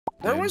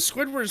Where was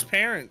Squidward's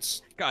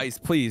parents? Guys,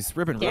 please,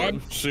 rip and run.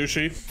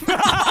 Sushi.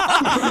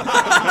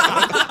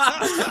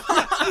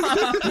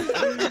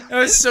 That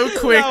was so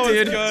quick,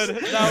 dude.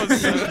 That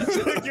was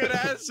good. Good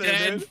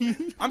answer,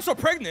 dude. I'm so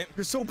pregnant.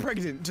 You're so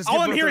pregnant. Just All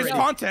I'm hearing is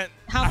content.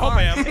 How I hope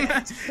I am.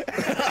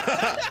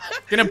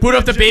 Gonna boot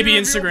up the baby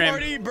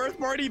Instagram. Birth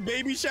party,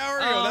 baby shower.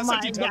 Oh Yo, that's my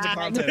like tons of God.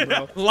 content,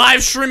 bro.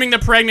 Live streaming the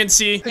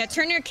pregnancy. Yeah,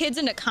 turn your kids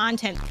into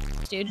content,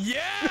 dude. Yeah.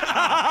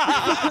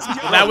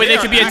 That way they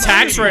could be a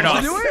tax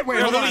write-off.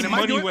 Wait, hold on.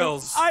 Money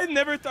wheels. I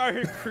never thought I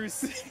heard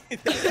Cruz.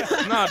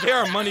 Nah, they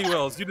are money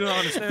wheels. You do not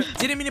understand.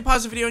 Didn't mean to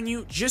pause the video on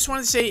you. Just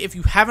wanted to say, if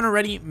you haven't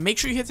already, make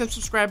sure you hit that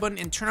subscribe button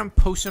and turn on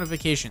post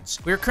notifications.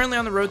 We are currently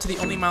on the road to the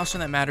only milestone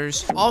that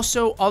matters.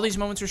 Also, all these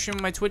moments are streamed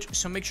on my Twitch,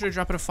 so make sure to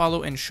drop it a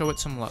follow and show it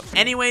some love.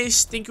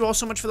 Anyways, thank you all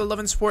so much for the love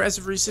and support as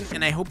of recent,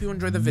 and I hope you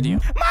enjoyed the video.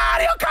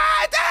 Mario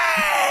Kart!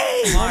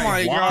 Oh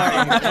my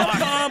God.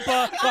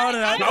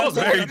 That was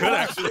very good,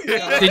 actually.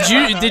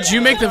 Did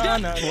you make the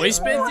voice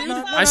bit, dude?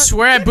 I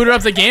swear I booted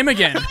up the game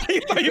again.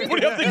 You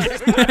put up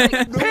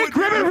the Pink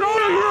Ribbon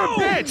Roller, you're a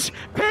bitch!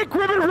 Pink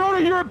Ribbon Roller,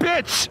 you're a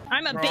bitch!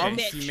 I'm a big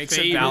He bitch. makes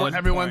it valid.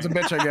 Everyone's a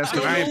bitch, I guess,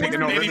 because I ain't picking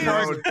no Ribbon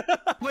Roller.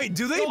 Wait,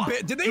 did they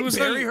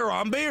bury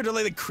Harambe or did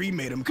they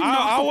cremate him?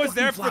 I was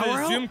there for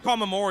the Zoom call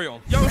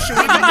memorial. Yo, should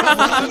we go to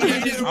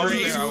Harambe's I was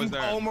grave? there. I was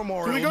there.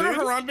 Can we go to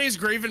Harambe's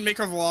grave and make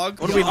a vlog?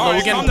 What are we,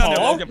 Logan calm down,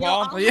 Paul? Logan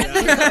Paul. I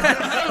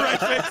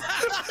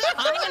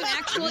am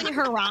actually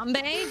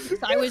Harambe. So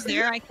I was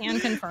there. I can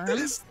confirm.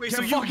 Wait,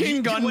 Get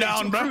fucking gunned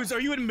down, bro. Cruz, are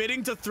you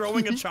admitting to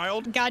throwing a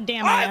child? God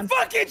damn I I'm am.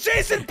 fucking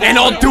Jason Paul. And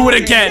I'll do it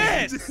again.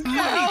 Yes.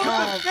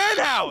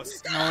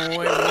 Penthouse.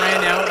 No, it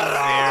ran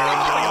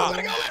out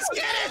there. Let's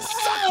get it!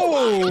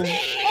 Oh,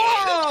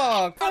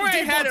 I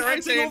had it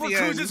right there at over the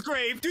end. Cruz's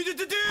grave.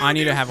 I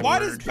need to have a Why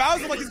word. does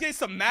Bowser like he's getting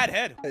some mad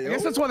head? I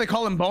guess that's why they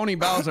call him Bony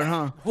Bowser,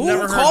 huh? Who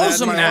Never heard calls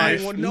that him in my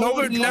that? life.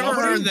 Nobody never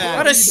heard that.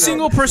 Not a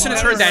single person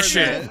has heard that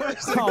shit.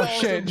 Oh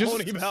shit,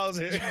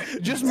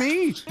 just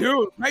me?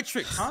 Dude,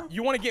 Rectrixx,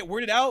 you want to get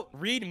weirded out?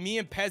 Read me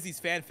and Pezzy's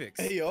fanfics.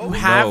 Hey, yo. You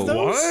have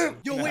those? What?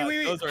 Yo,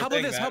 wait. Those are How a about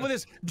thing, this? man. How about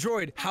this?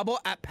 Droid, how about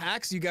at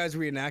PAX you guys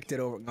reenact it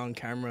over on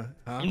camera?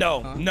 Huh?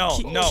 No.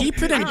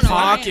 Keep it in I don't know,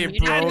 pocket, man.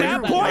 bro. At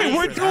that point,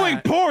 we're doing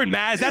porn,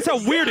 Maz. That's how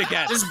weird it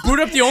gets. Just boot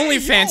up the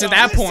OnlyFans at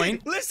that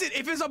point. Listen,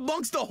 if it's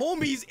amongst the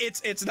homies,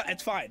 it's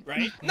fine,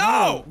 right?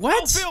 No.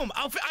 What? I'll film.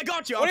 I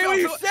got you. What are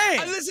you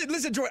saying?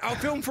 Listen, Droid. I'll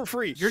film for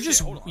free. You're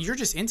just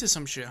into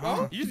some shit,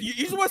 huh? You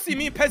just want to see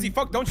me and Pezzy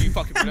fuck, don't you?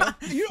 Fucking, you know?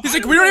 He's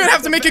like, we don't even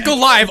have to make it go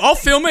live. I'll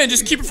film it and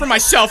just keep it for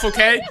myself,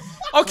 okay?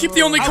 I'll keep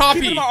the only I'll keep copy.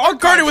 it in my I'll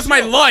guard it archive with my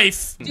still.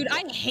 life. Dude,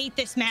 I hate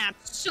this map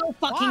so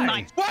fucking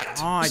much. What?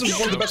 Oh, This is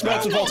one of the best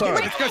maps of all time.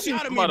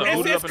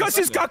 It's because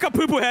she's got a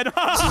poo-poo head.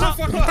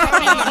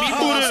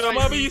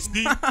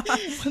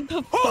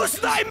 Who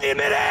sniped me in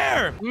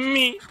midair?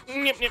 Me.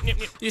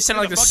 You sound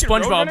like the fucking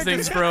SpongeBob Roadrunner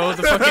things, did bro.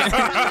 The fucking.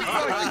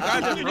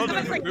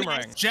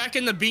 Boomerang. Jack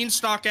in the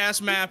Beanstalk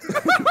ass map.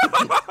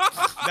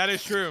 That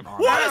is true.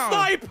 What a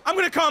snipe! I'm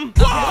gonna come.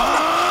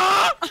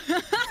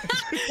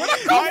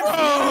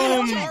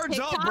 Charge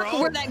up, TikTok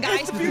bro. where that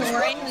guy's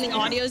snoring and the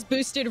audio's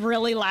boosted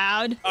really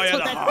loud. Oh, That's yeah,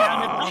 what the- that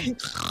sounded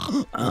like.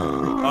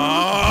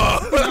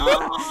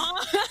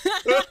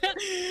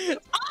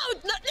 Oh,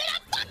 no,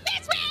 fuck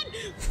this, man!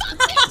 Fuck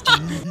this!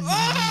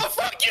 Oh,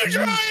 fuck you,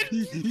 Droid!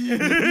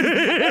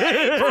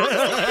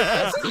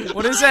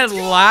 What is that I was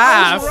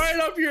laugh? right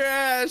up your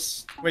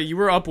ass. Wait, you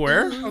were up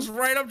where? I was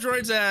right up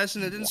Droid's ass,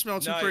 and it didn't smell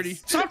too Nice. pretty.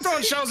 Stop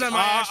throwing shells at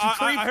my ass, you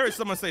creep. I heard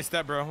someone say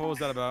step, bro. What was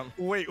that about?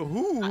 Wait,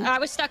 who? I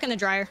was stuck in the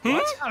dryer.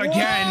 Not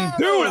again.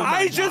 Dude,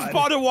 I just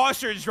bought a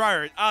washer and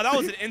dryer. That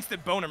was an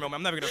instant boner moment.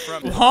 I'm never gonna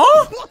front.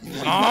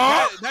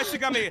 Huh? That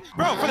shit got me.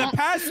 Bro, for the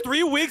past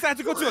 3 weeks, I had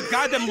to go to a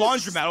goddamn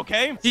laundromat,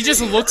 okay? He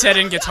just looks at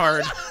it and gets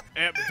hard.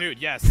 Dude,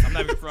 yes. I'm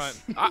not even front.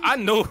 I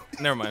know.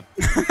 Never mind.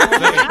 You know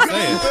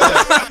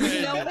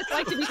what it's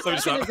like to be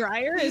stuck in the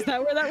dryer? Is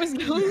that where that was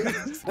going?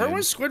 Where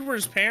was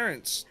Squidward's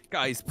parents?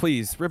 Guys,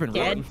 please, rip and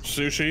Dead. run.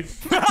 Sushi.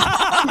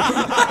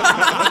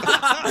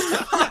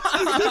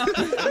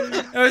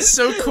 That was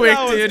so quick,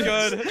 dude.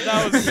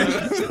 That was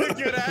good.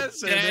 Good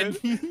answer,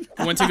 dude.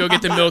 Went to go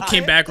get the milk,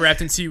 came back wrapped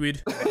in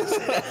seaweed. Never.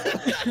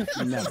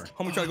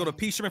 Homie trying to go to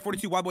P. Sherman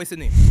 42, Wild Boy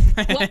Sydney.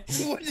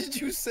 What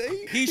did you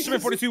say? P. Sherman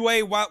 42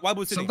 way, Wild Boy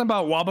Sydney. Something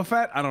about Wobba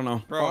Fett? I don't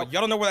know. Bro,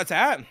 y'all don't know where that's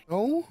at?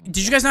 No.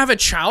 Did you guys not have a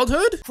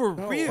childhood? For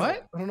real?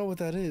 What? I don't know what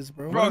that is,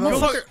 bro. Bro, good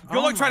luck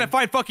Oh trying to my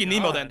find fucking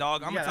Nemo then,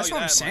 dog. I'm Yeah, gonna that's tell what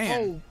you I'm that.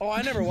 saying. Oh,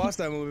 I never watched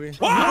that movie.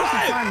 What?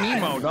 Find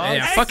Nemo, dog.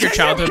 Yeah, fuck your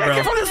childhood, Kick it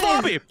bro. from this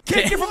lobby!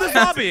 Kick it from this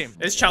lobby!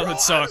 His childhood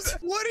sucked.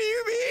 What do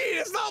you mean?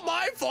 It's not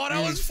my fault.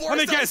 I was forced. Let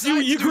me guess,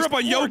 outside you to grew do up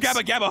on Yo sports.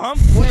 Gabba Gabba, huh?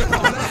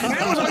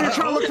 Man was out here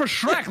trying to look for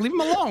Shrek. Leave him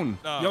alone.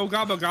 Yo,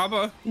 Gabba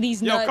Gabba.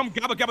 These Yo, nuts. come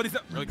Gabba Gabba these.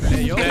 Really quick.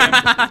 Yo.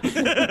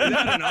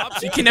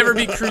 You can never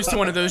be Cruz to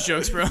one of those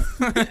jokes, bro.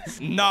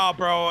 Nah,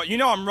 bro. You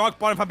know I'm rock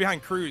bottom if I'm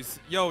behind Cruz.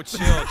 Yo, chill.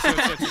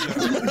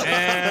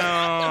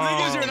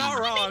 Damn. You're not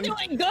wrong.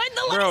 Doing good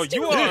the Bro, last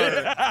you 2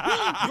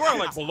 are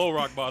like below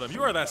rock bottom.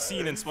 You are that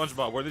scene in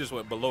SpongeBob where they just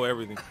went below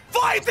everything.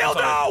 Fly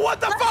dildo! What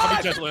the I'll fuck?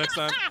 be gentle next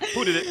time.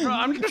 Who did it? Bro,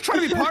 I'm just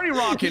trying to be party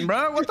rocking,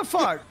 bro. What the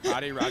fuck?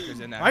 Body rockers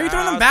in that. Why are you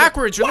throwing them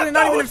backwards? You're literally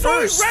not even in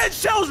first. Red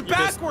shells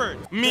backward.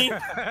 Me.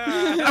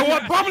 I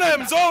want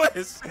problems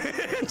always.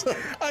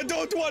 I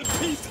don't want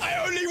peace.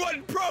 I only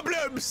want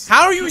problems.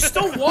 How are you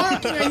still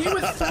walking? I hit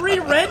with 3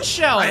 red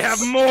shells. I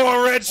have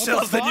more red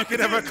shells than you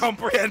can ever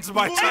comprehend,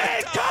 my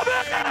child.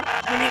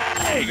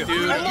 Hey, dude.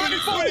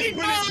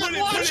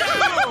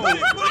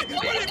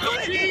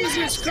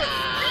 Jesus Christ.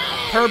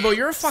 Herbo,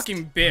 you're a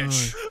fucking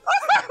bitch.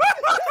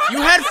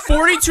 You had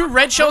 42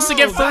 red shells to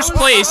get first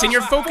place, and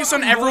you're focused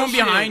on everyone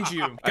behind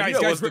you.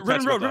 Guys,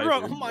 Ribbon Road.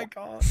 Oh my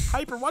god.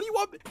 Hyper, why do you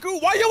want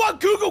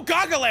Google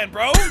Gagaland,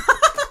 bro?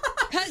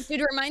 Because, dude,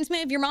 it reminds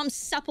me of your mom's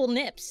supple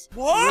nips.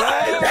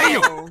 What?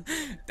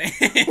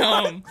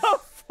 Damn.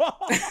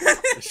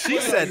 She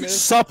said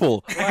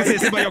supple. I can say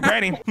this about your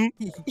granny.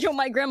 Yo,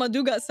 my grandma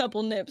do got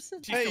supple nips.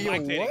 Hey, yo,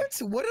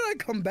 what? What did I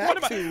come back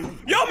to?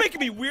 Y'all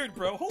making me weird,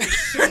 bro. Holy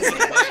shit.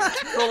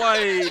 So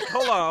like,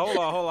 hold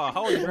on.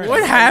 How old are you?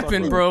 What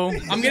happened, bro?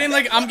 I'm getting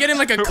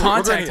like a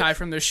contact high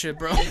from this shit,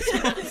 bro.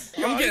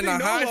 I'm getting a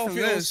high from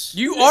this.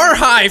 You are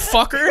high,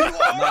 fucker.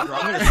 I'm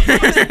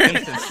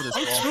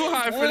too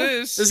high for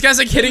this. This guy's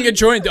like hitting a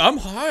joint. I'm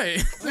high.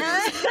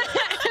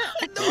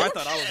 I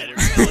thought I was hitting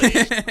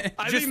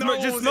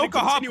really. Just smoke a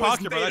hot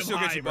pocket, bro. That shit'll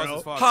get you buzzed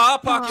as fuck.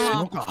 Hot pocket.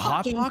 Smoke a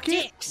hot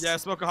pocket? Yeah,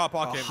 smoke a hot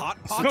pocket. Hot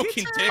pocket?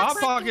 Smoking dicks. Hot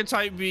pocket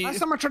type beat. Last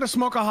time I tried to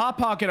smoke a hot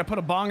pocket, I put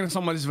a bong in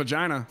somebody's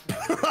vagina.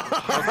 That's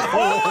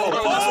what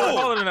we're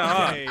calling it now,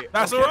 huh?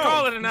 That's what we're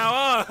calling it now,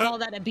 huh? Call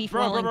that a beef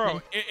Bro,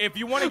 Wellington. if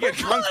you want to get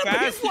drunk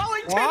fast,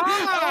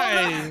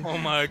 Why? Oh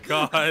my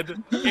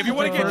god. if you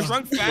want to get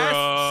drunk fast,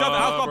 shove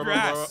alcohol up your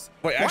ass.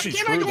 Wait, actually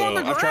can't I true go on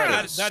though. the I've tried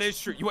grass? it. That is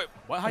true. You wait,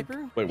 what,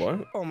 Hyper? Wait,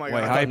 what? Oh my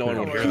Wait, god. I thought no one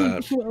would hear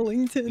that.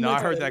 Wellington. No,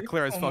 I heard that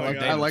clear as fuck.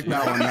 I like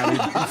that one,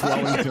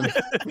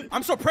 Maddie.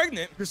 I'm so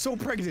pregnant. You're so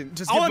pregnant.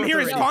 Just All give I'm birth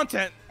hearing is already.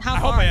 content. How I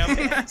hope far? I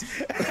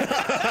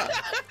am.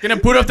 Gonna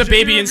boot up the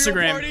baby Reveal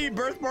Instagram. Party,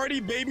 birth party,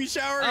 baby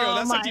shower. Yo, Oh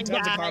that's my like 2 tons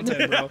of God.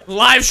 content, bro.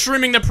 Live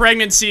streaming the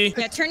pregnancy.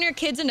 Yeah, turn your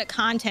kids into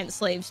content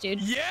slaves,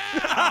 dude. Yeah.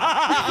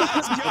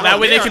 That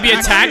way they could be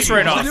a tax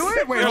write-off. Do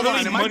it? Wait, They're hold on.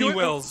 literally Am I money doing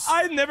wells.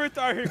 I never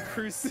thought her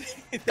Crusade.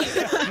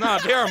 Nah,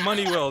 they are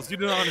money wells. You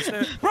do not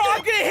understand. Bro,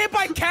 I'm getting hit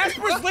by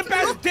Casper's lip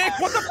ass dick.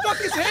 What the fuck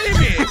is hitting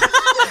me?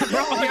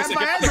 Bro, I had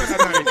my address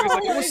tonight.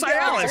 It was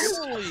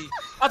Cialis.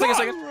 I'll take a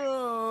second.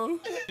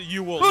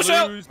 You will Push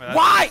out. lose.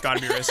 Why?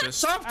 Gotta be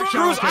racist.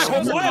 Cruz, I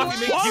hope What? what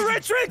makes What, you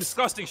Rectrixx?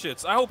 disgusting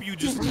shits. I hope you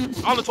just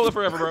on the toilet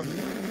forever, bro.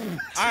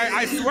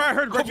 I swear I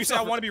heard Reggie say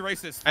I want to be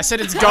racist. I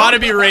said it's gotta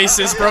be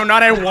racist, bro,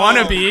 not I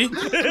wanna be.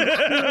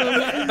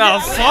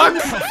 The fuck?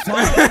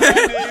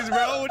 Days,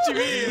 bro. What you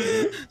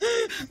mean?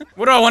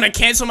 What do I want to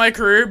cancel my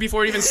career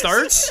before it even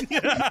starts?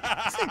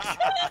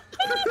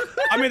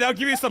 I mean, that'll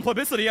give you some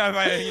publicity if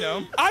I, you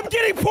know. I'm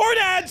getting porn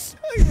ads!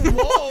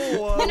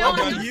 Whoa. You know, What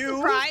I'm about you?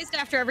 surprised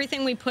after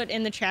everything we put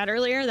in the chat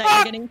earlier that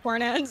you're getting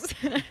porn ads.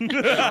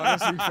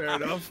 Honestly, fair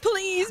enough.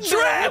 Please, no.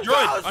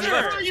 Droid, on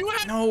your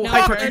left. No, No,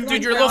 Hyper, Bird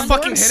dude, you're a went little brown.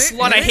 fucking Hit it,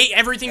 slut. hit I it. hate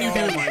everything you do.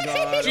 Oh my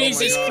god.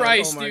 Jesus oh my god,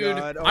 Christ, oh my dude.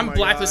 god, oh I'm my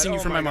blacklisting god,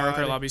 you from oh my my Mario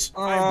Kart god. lobbies.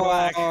 I'm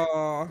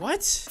black.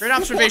 What? Great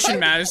observation,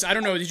 Maz. I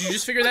don't know. Did you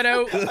just figure that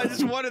out? I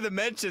just wanted to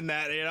mention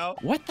that, you know?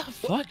 What the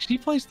fuck? She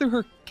plays through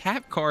her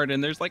cap card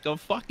and there's like a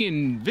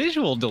fucking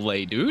visual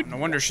delay, dude. No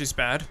wonder she's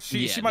bad. She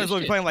Yeah, might as this well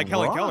be shit- playing like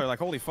Helen Keller. Like,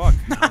 holy fuck.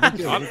 Might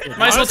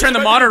as well turn the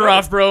monitor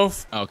off, bro.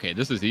 Okay,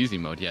 this is easy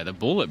mode. Yeah, the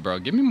bullet, bro.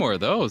 Give me more of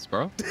those,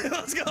 bro.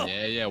 Let's go.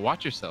 Yeah,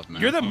 watch yourself,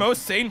 man. You're the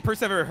most sane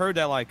person I've ever heard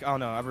that, like, oh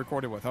no, I've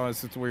recorded with. Oh,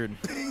 it's weird.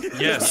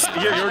 Yes,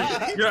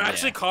 you're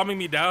actually calming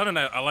me down, and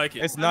I like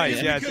it. It's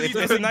nice, yeah.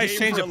 It's a nice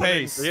change of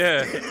pace.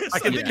 Yeah, I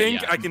can Yeah,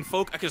 think, yeah. I can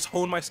I can just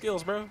hone my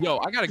skills, bro. Yo,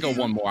 I gotta go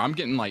one more. I'm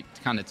getting like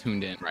kind of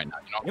tuned in right now.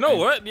 You know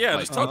what? Yeah, Like,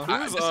 just tell I-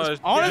 Cruz. this is-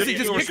 Honestly,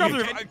 just kick off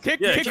the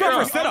kick off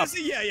her setup.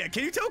 Honestly, yeah.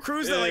 Can you tell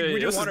Cruz that like Yeah, we yeah,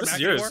 didn't this want her is back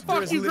yours. anymore?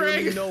 There's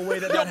literally no way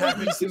that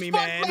happens to me,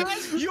 man.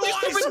 You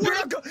I swear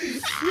to God.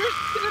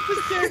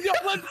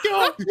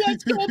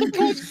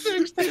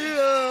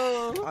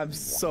 I'm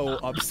so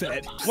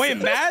upset. Wait,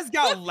 Maz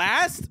got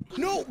last?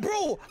 No,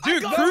 bro. Dude, I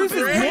got Cruz's the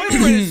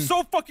boyfriend is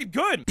so fucking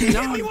good. Hit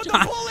me with the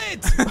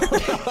bullet.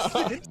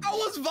 I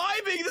was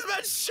vibing. This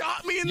man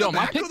shot me in the Yo,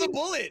 my back with a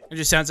bullet. It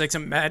just sounds like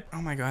some mad.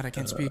 Oh my god, I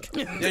can't speak.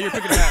 Yeah, you're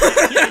picking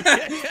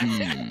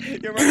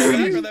it You're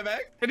running that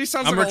back. And he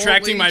sounds I'm like an old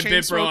retracting my lady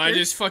bit, bro. I chain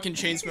just fucking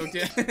chain smoked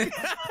it.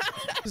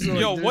 out.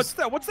 Yo, what's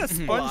that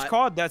sponge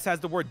called that has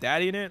the word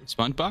daddy in it?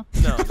 SpongeBob?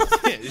 No.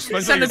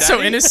 It sounded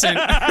so innocent.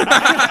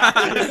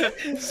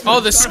 Oh,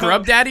 the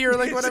scrub daddy or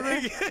like whatever?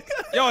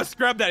 Yo, a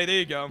scrub daddy, there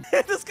you go.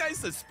 This guy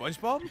says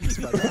SpongeBob?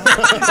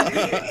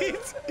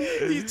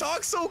 He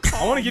talks so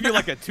calm. I want to give you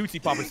like a Tootsie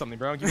Pop or something,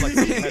 bro. Give you like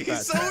something like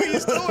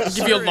that. I'll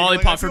give you a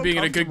lollipop for being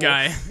a good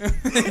guy.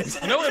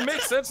 You know, it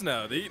makes sense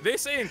now. They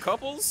say in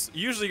couples,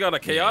 you usually got a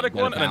chaotic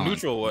one and a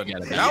neutral one.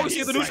 Now we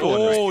see the neutral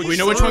one. We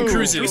know which one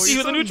Cruz We is. see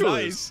who the neutral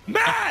is.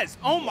 Maz!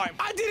 Oh my!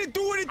 I didn't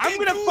do anything. I'm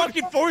gonna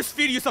fucking force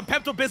feed you some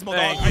Pepto-Bismol,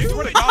 dog. I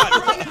swear to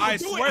God. I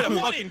swear to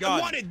fucking God.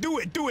 I want it. Do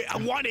it. I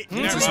want it.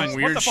 This is some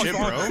weird shit,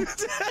 bro. I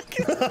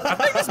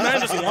think this man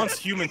just wants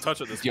human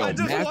touch at this Yo, point.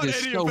 math is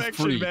so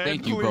affection, free. man,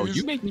 Thank you, bro. please.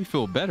 You make me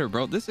feel better,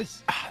 bro. This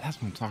is that's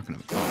what I'm talking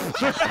about.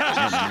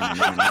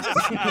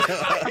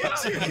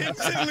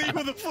 Instantly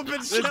with a flipping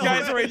This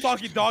guy's already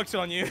talking dog shit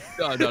on you.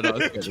 No, it's good.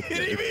 It's good.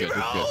 It's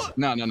good.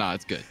 No,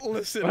 it's good.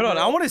 Listen, Hold on,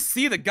 I want to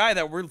see the guy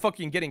that we're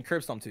fucking getting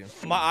curbs onto.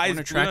 My eyes,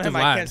 attractive him,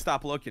 I lad. can't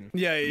stop looking.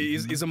 Yeah,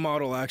 he's a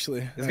model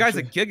actually. This guy's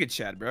a Giga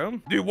Chad, bro.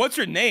 Dude, what's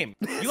your name?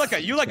 You like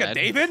a Chad?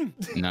 David?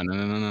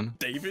 No.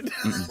 David.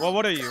 Well,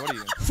 what are you?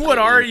 What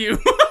are you?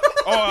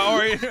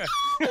 Oh,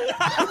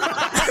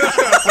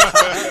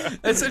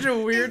 That's such a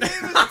weird. bro,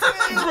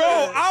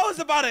 I was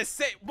about to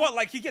say, what?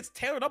 Like he gets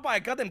tailored up by a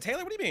goddamn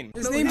tailor? What do you mean?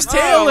 His name's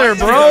Taylor,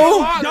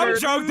 bro.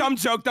 Dumb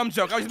joke.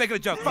 I was just making a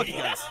joke. Fuck you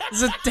guys.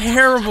 It's a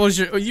terrible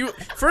joke. You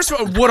first of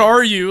all, what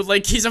are you?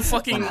 Like he's a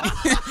fucking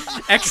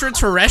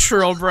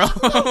extraterrestrial, bro.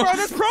 Bro,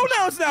 there's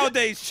pronouns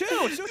nowadays.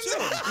 Chill.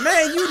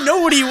 Man, you know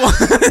what he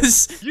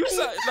was. You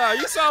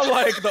sound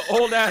like the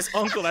old ass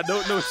uncle that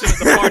don't know shit at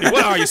the party.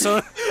 What are you,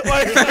 son?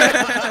 Like,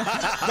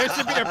 There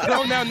should be a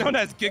pronoun known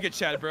as Giga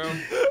Chad, bro.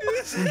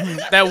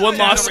 That one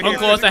lost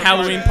uncle at the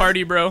Halloween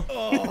party, bro.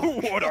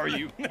 What are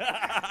you?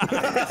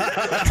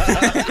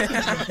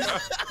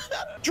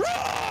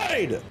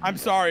 Tried! I'm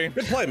sorry.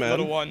 Good play, man.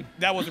 Little one.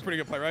 That was a pretty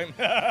good play, right? Okay,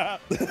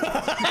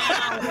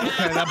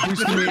 that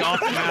boosted me off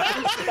the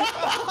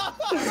map.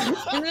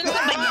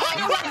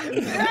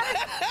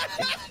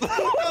 The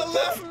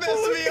left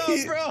messed me up,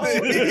 bro.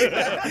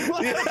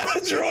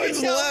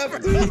 Droid's left.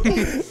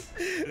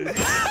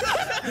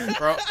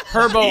 Bro,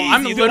 Herbo,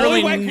 I'm Easy. The literally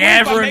only way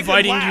never Grandpa makes him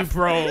inviting you, laugh.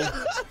 bro.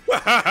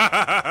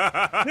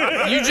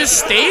 You just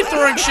stay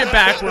throwing shit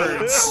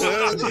backwards.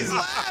 These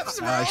laughs,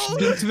 bro.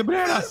 To the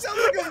banana. That sounds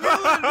like a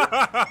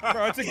villain.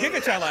 Bro, it's a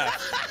Giga Chad laugh.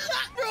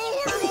 Bro,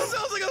 Horrible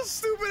sounds like a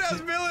stupid ass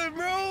villain,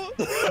 bro.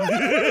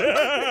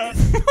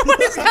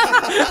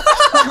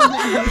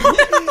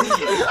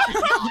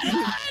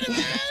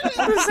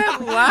 What is that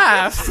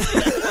laugh?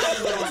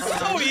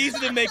 So easy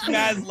to make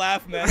Maz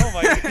laugh, man. Oh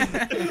my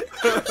God.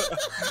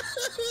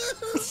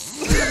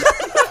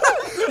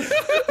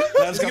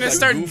 He's gonna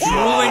start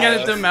drooling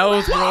at the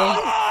mouth, bro.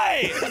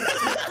 Why?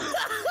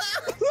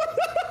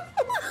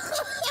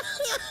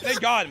 Thank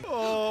God.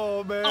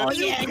 Oh man. Oh,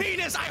 You yeah.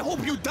 penis! I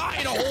hope you die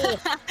in a hole.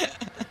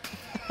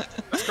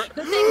 Good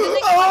thing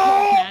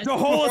The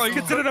hole is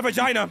considered a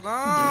vagina.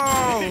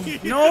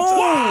 No.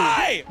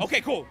 Why?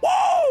 Okay, cool.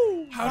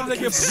 Whoa! how did they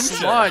get blue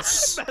check?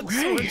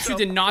 Sluts. You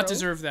did not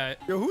deserve that.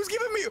 Yo, who's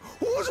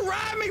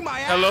ramming my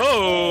ass?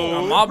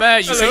 Hello. My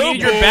bad. You said you Hello,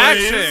 need your back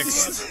boys.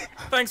 fixed.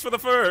 Thanks for the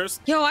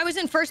first. Yo, I was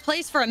in first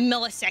place for a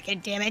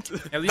millisecond, damn it.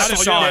 At least you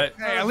How saw did it.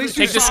 Hey, at least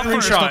Take you the saw it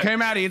first, screenshot. okay,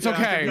 Maddie? It's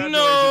okay.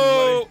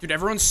 No. Dude,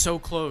 everyone's so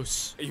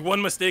close.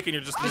 One mistake and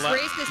you're just This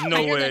race is no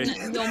tighter way.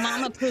 than your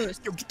mama poos.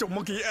 Yo, get the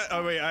monkey.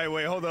 Oh,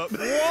 wait, hold up.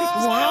 What?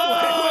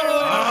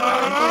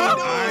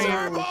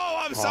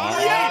 Oh, I'm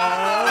sorry.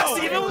 That's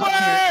even worse.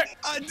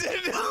 I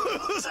didn't know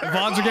it was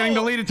VODs are getting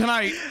deleted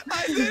tonight.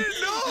 I didn't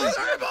know it was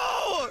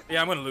Herbo.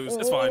 Yeah, I'm gonna lose.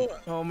 It's fine.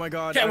 Oh my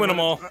God. Can't win them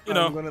all, you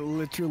know. I'm gonna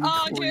literally.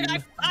 Oh, kill dude, you.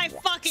 I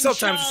fucking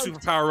Sometimes the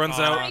choked. superpower runs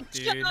out. I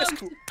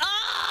choked.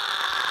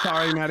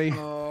 Sorry, Maddie.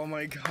 Oh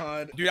my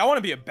God. Dude, I want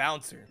to be a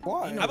bouncer.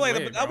 Why? That'd be,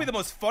 like that'd be the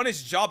most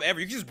funnest job ever.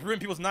 You can just ruin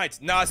people's nights.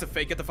 Nah, it's a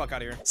fake. Get the fuck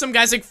out of here. Some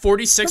guy's like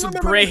 46 with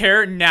gray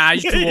hair. Nah,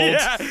 he's too old.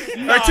 Yeah.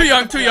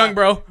 Or too young,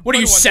 bro. What are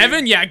you, 7?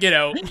 Dude. Yeah, get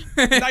out.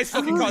 Nice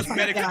fucking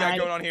cosmetics we got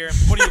going on here.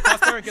 What are you,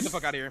 cosplayer? Get the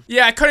fuck out of here.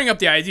 Yeah, cutting up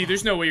the ID.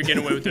 There's no way you're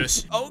getting away with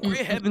this. Oh,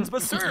 great heavens,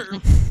 but sir.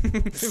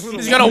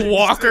 He's got a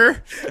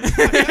walker.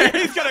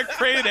 He's got a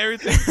crate and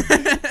everything.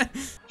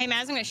 Hey,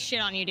 man, I'm gonna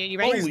shit on you, dude. You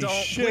ready? Please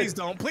don't. Please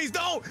don't. Please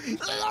don't.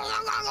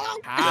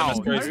 How?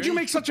 Why did you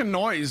make such a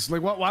noise?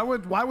 Like, why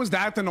was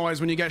that the noise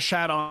when you get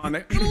shat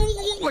on?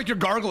 Like you're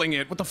gargling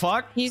it. What the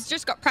fuck? He's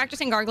just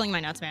practicing gargling my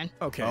nuts, man.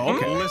 Okay. Oh,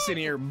 okay. Listen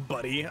here,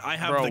 buddy. I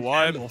have Bro, the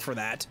what? candle for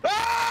that.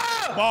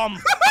 Bomb.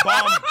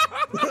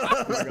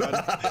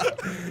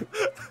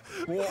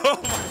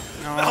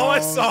 All I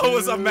saw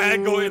was a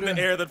man go in the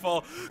air that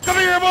fall. Come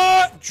here,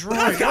 boy!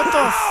 Droid, what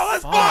the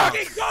Let's fuck?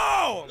 fucking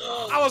go!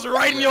 I was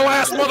riding your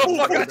ass,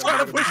 motherfucker,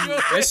 trying to push you.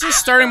 This is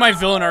starting my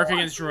villain arc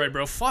against Droid,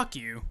 bro. Fuck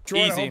you.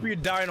 Troy, I Easy. hope you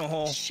die in a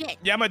hole. Shit.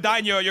 Yeah, I'm gonna die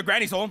in your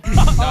granny's hole. No,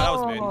 that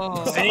was mid.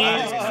 Oh.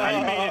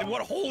 Man,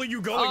 what hole are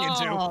you going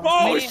into?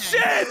 Oh man.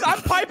 shit!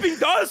 I'm piping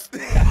dust.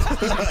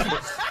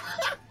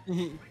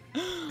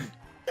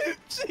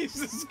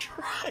 Jesus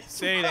Christ.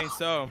 Say it ain't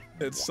so.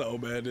 It's so,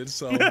 man. It's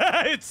so.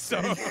 It's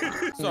so.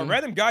 So a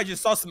random guy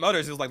just saw some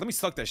udders. He was like, let me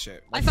suck that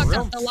shit. I fucked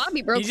up the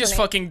lobby, bro. He just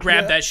fucking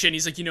grabbed that shit and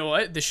he's like, you know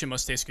what? This shit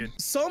must taste good.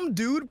 Some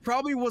dude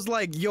probably was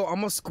like, yo, I'm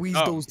gonna squeeze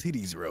those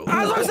titties, bro.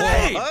 That's what I'm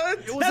saying.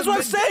 That's what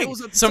I'm saying.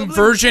 Some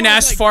virgin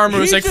ass farmer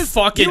was like,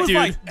 fuck it, dude.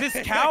 Like, this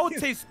cow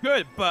tastes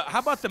good, but how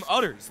about them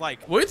udders?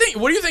 Like, what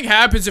do you think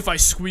happens if I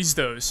squeeze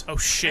those? Oh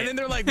shit. And then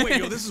they're like, wait,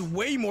 yo, this is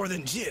way more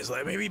than jizz.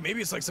 Like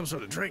maybe it's like some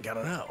sort of drink. I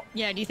don't know.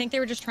 Yeah, do you think they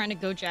were just trying to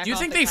go jack off? Do you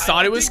think the they cow?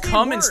 thought it was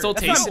cum and still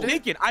tasted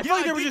it? I feel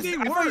like they were just. I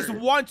feel like they just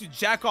wanted to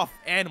jack off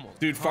animals.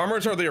 Dude,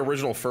 farmers are the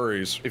original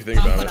furries, if you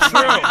think about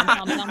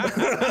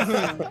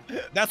it.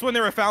 That's when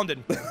they were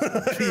founded.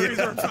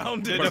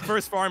 The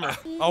first farmer.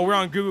 Oh, we're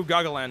on Goo Goo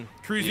Gaga land.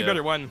 Cruz, you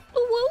better win.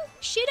 Ooh, woo.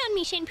 Shit on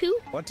me, shampoo.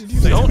 What did you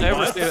say? Don't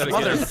ever say that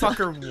again.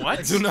 Motherfucker,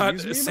 what? Do not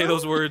say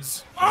those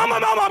words. Oh, my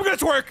mama, I'm gonna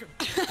twerk.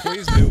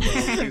 Please do, bro.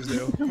 Please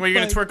do. Were you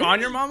gonna twerk on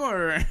your mama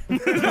or?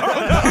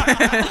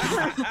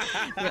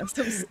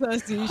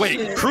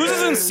 Wait, Cruz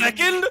is in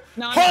second?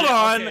 No, Hold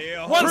on. okay,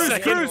 One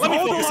second. Cruz, Let me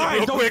hold fix the it real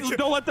line. quick.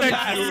 Don't let them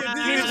pass. You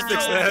need to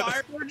fix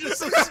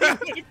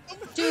that.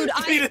 Dude,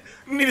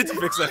 Needed to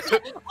fix that.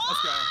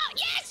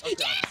 yes,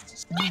 yes.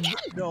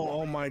 No,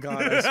 oh my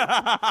god.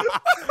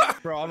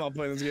 Bro, I'm not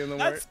playing this game no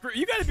more.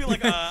 You gotta be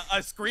like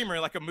a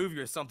screamer, like a movie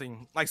or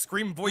something. Like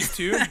Scream Voice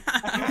 2.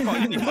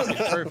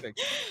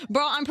 Perfect.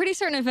 Bro, I'm pretty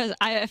certain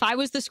if I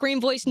was the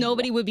Scream voice,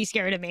 nobody would be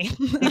scared of me.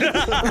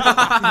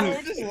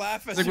 Just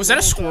laugh at Like, was that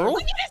a squirrel?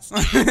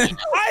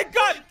 I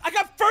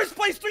got first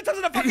place 3 times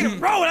in a fucking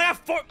row, and I have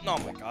 4. Oh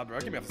my god, bro!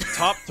 Give me a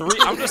top 3.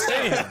 I'm just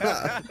saying.